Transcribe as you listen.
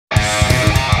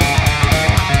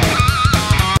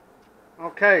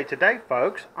Okay, today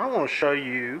folks, I want to show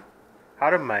you how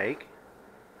to make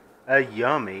a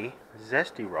yummy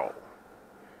Zesty roll.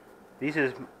 These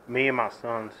is me and my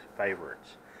son's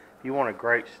favorites. If you want a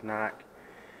great snack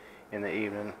in the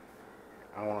evening,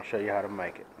 I want to show you how to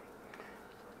make it.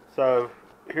 So,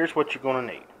 here's what you're going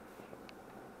to need.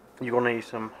 You're going to need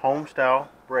some home-style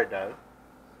bread dough,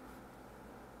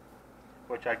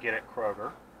 which I get at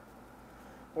Kroger,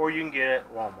 or you can get it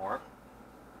at Walmart.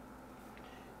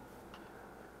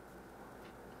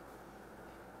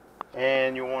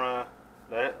 And you want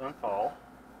to let it unthaw.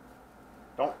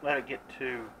 Don't let it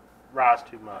rise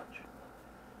too much.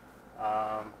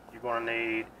 You're going to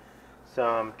need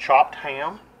some chopped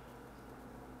ham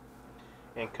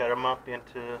and cut them up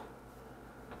into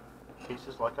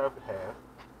pieces like I would have.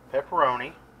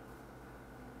 Pepperoni,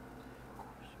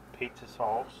 pizza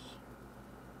sauce,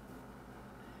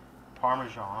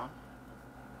 Parmesan,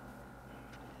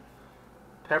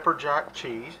 pepper jack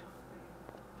cheese,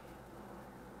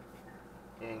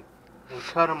 and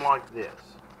cut them like this.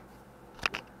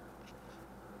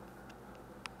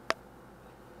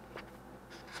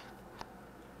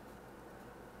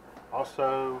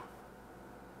 Also,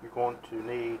 you're going to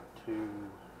need to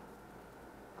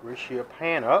grease your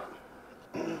pan up.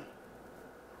 You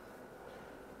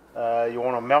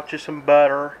want to melt you some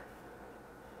butter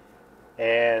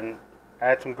and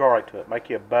add some garlic to it.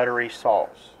 Make you a buttery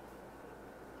sauce.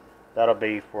 That'll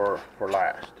be for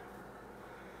last.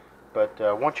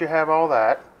 But once you have all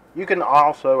that, you can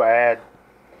also add,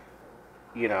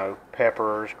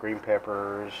 peppers, green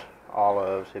peppers,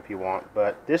 olives if you want.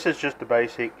 But this is just the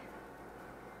basic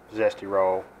Zesty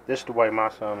roll. This is the way my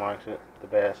son likes it the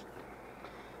best.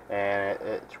 And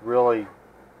it's really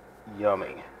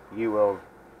yummy. You will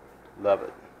love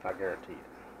it, I guarantee it.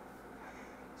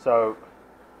 So,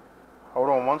 hold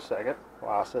on one second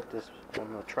while I set this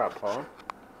on the tripod.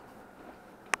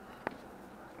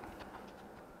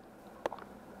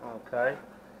 Okay.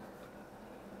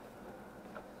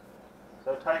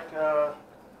 So take your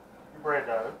bread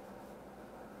dough.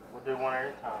 We'll do one at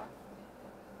a time.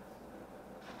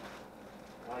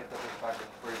 Let me put this back in the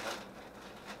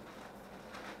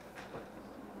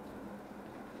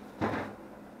freezer.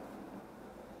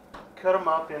 Cut them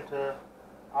up into,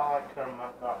 I like to cut them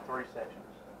up about 3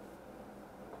 sections.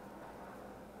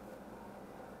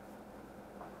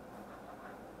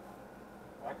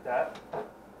 Like that.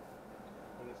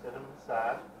 You can set them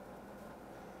aside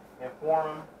and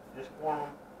just form them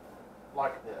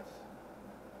like this.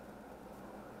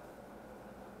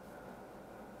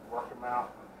 Work them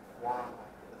out, form them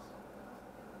like this.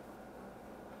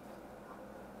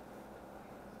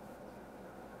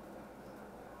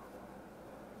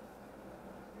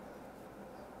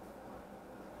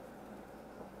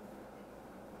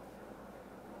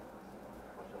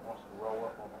 Of course, it wants to roll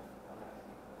up on it.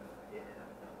 Yeah,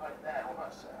 like that on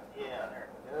that side. Yeah, there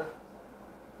we go.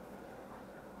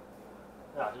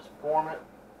 Now just form it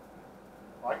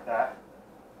like that,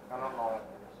 kind of long.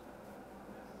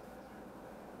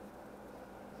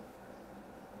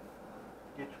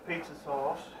 Get your pizza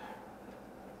sauce.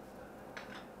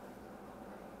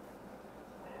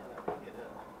 And let me get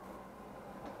it.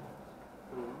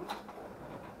 Food.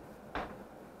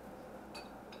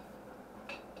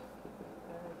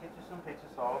 And get you some pizza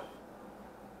sauce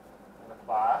and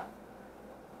apply.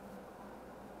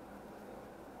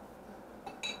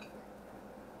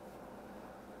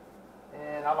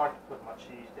 And I like to put my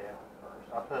cheese down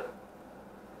first. I put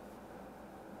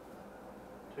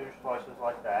 2 slices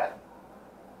like that.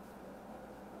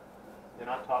 Then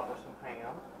I top with some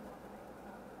ham.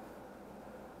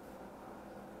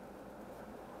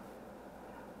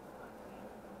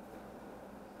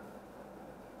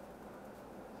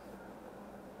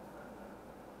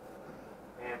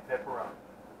 And pepperoni.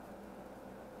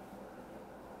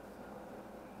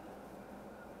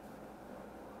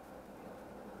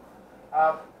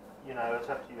 It's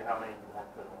up to you how many you want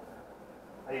to put on there.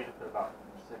 I usually put about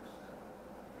 6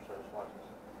 or so slices.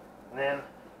 And then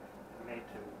you need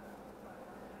to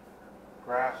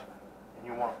grasp, and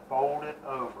you want to fold it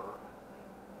over.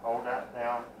 Fold that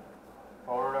down.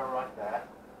 Fold it over like that.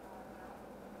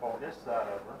 Fold this side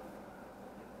over.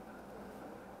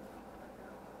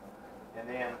 And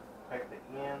then take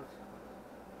the ends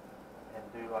and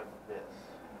do like this.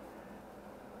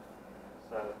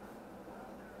 So,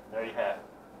 there you have it.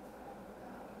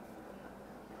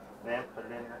 Then put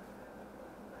it in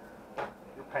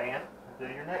your pan and do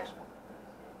your next one.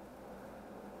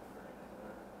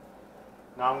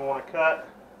 Now I'm going to cut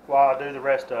while I do the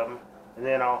rest of them, and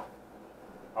then I'll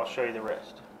show you the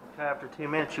rest. Okay, after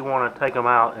 10 minutes you want to take them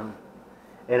out, and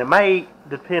it may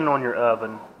depend on your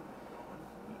oven.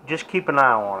 just keep an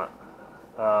eye on it.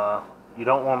 You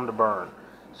don't want them to burn.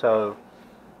 So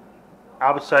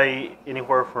I would say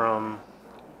anywhere from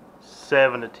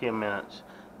 7 to 10 minutes,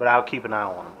 but I'll keep an eye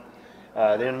on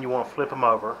them. Then you want to flip them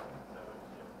over.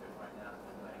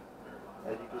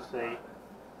 As you can see,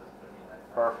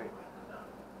 perfect.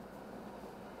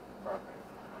 Perfect.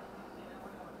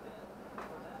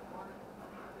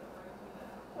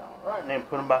 Alright, and then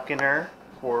put them back in there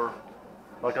for,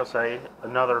 like I say,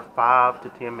 another 5 to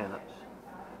 10 minutes,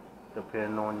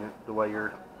 depending on the way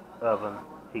your oven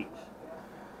heats.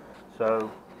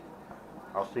 So,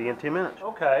 I'll see you in 10 minutes.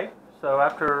 Okay, so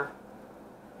after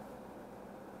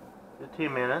the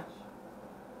 10 minutes,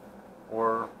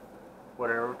 or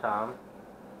whatever time,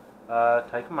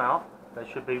 take them out. They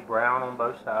should be brown on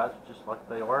both sides, just like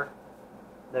they are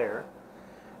there.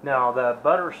 Now, the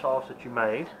butter sauce that you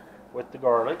made with the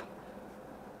garlic,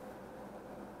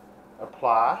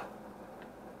 apply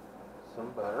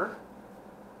some butter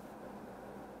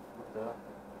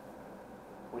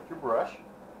with your brush.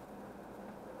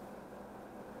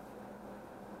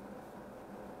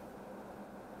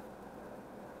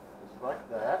 Just like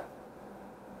that.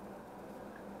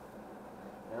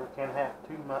 Never can have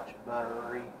too much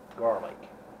buttery garlic.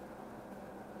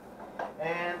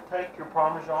 And take your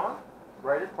Parmesan,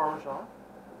 grated Parmesan,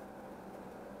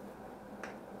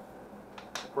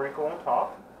 sprinkle on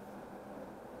top.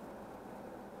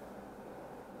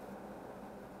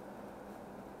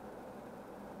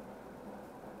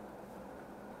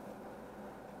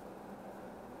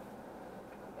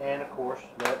 And of course,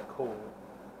 let it cool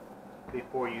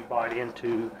before you bite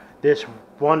into this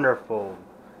wonderful,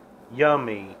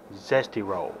 yummy, zesty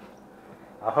roll.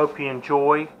 I hope you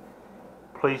enjoy.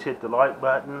 Please hit the like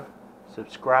button,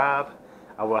 subscribe.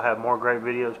 I will have more great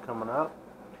videos coming up.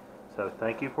 So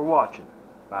thank you for watching.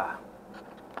 Bye.